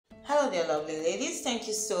dear lovely ladies, thank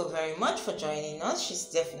you so very much for joining us. She's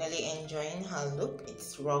definitely enjoying her look.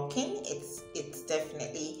 It's rocking. It's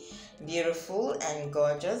definitely beautiful and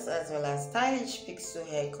gorgeous, as well as stylish Pixie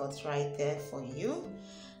haircuts right there for you.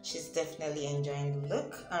 She's definitely enjoying the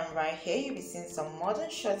look. And right here you'll be seeing some modern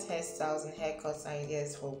short hairstyles and haircuts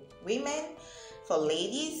ideas for women. For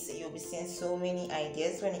ladies, you'll be seeing so many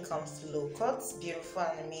ideas when it comes to low cuts, beautiful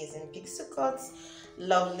and amazing pixie cuts,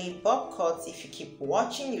 lovely bob cuts. If you keep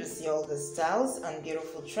watching, you'll see all the styles and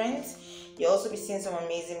beautiful trends. You'll also be seeing some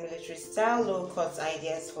amazing military style low cuts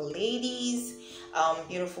ideas for ladies,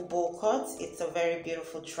 beautiful bowl cuts. It's a very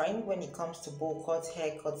beautiful trend when it comes to bowl cuts,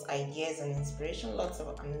 haircuts, ideas and inspiration. Lots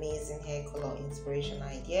of amazing hair color inspiration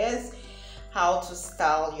ideas. How to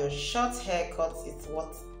style your short haircuts, it's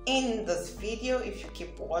what's in this video. If you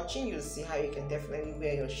keep watching, you'll see how you can definitely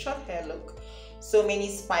wear your short hair look. So many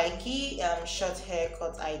spiky short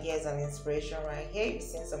haircut ideas and inspiration right here. You've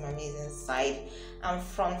seen some amazing side and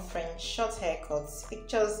front French short haircuts,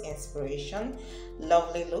 pictures, inspiration,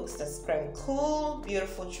 lovely looks that scream cool,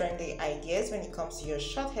 beautiful trendy ideas when it comes to your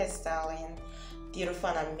short hair styling. Beautiful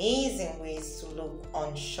and amazing ways to look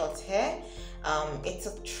on short hair. It's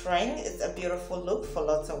a trend, it's a beautiful look for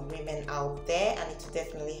lots of women out there, and it will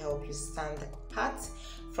definitely help you stand apart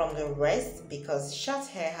from the rest, because short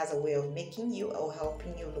hair has a way of making you or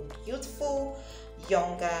helping you look youthful,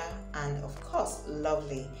 younger, and of course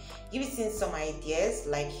lovely. You've seen some ideas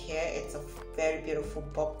like here. It's a very beautiful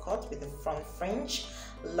bob cut with the front fringe.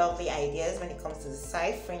 Lovely ideas when it comes to the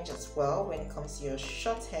side fringe as well. When it comes to your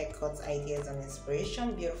short haircuts ideas and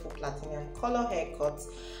inspiration, beautiful platinum color haircuts,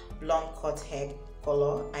 blonde cut hair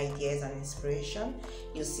color ideas and inspiration.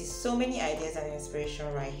 You'll see so many ideas and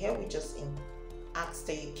inspiration right here. We just ask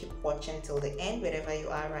that you keep watching till the end. Wherever you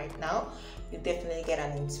are right now, you definitely get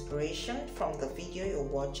an inspiration from the video you're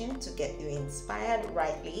watching to get you inspired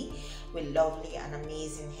rightly with lovely and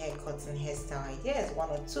amazing haircuts and hairstyle ideas. 1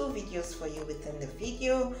 or 2 videos for you within the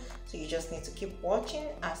video, so you just need to keep watching.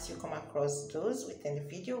 As you come across those within the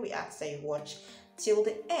video, we ask that you watch till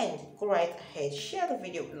the end. Go right ahead, share the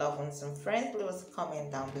video with loved ones and friends. Leave us a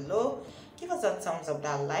comment down below, give us a thumbs up,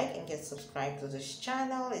 that like, and get subscribed to this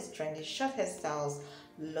channel. It's trendy short hairstyles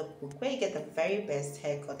lookbook where you get the very best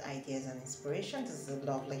haircut ideas and inspiration. This is a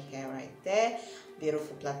lovely hair right there,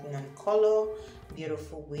 beautiful platinum color,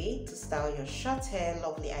 beautiful way to style your short hair.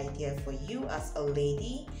 Lovely idea for you as a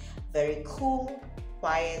lady. Very cool,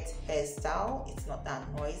 quiet hairstyle. It's not that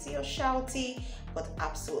noisy or shouty, but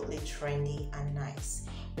absolutely trendy and nice.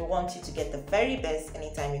 We want you to get the very best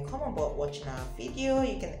anytime you come aboard watching our video.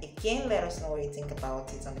 You can again let us know what you think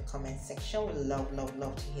about it on the comment section. We love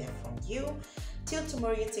to hear from you. Till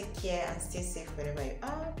tomorrow, you take care and stay safe wherever you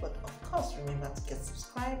are. But of course, remember to get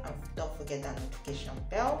subscribed and don't forget that notification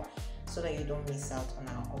bell so that you don't miss out on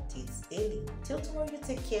our updates daily. Till tomorrow, you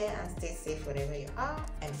take care and stay safe wherever you are,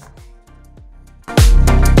 and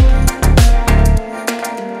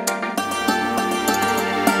bye.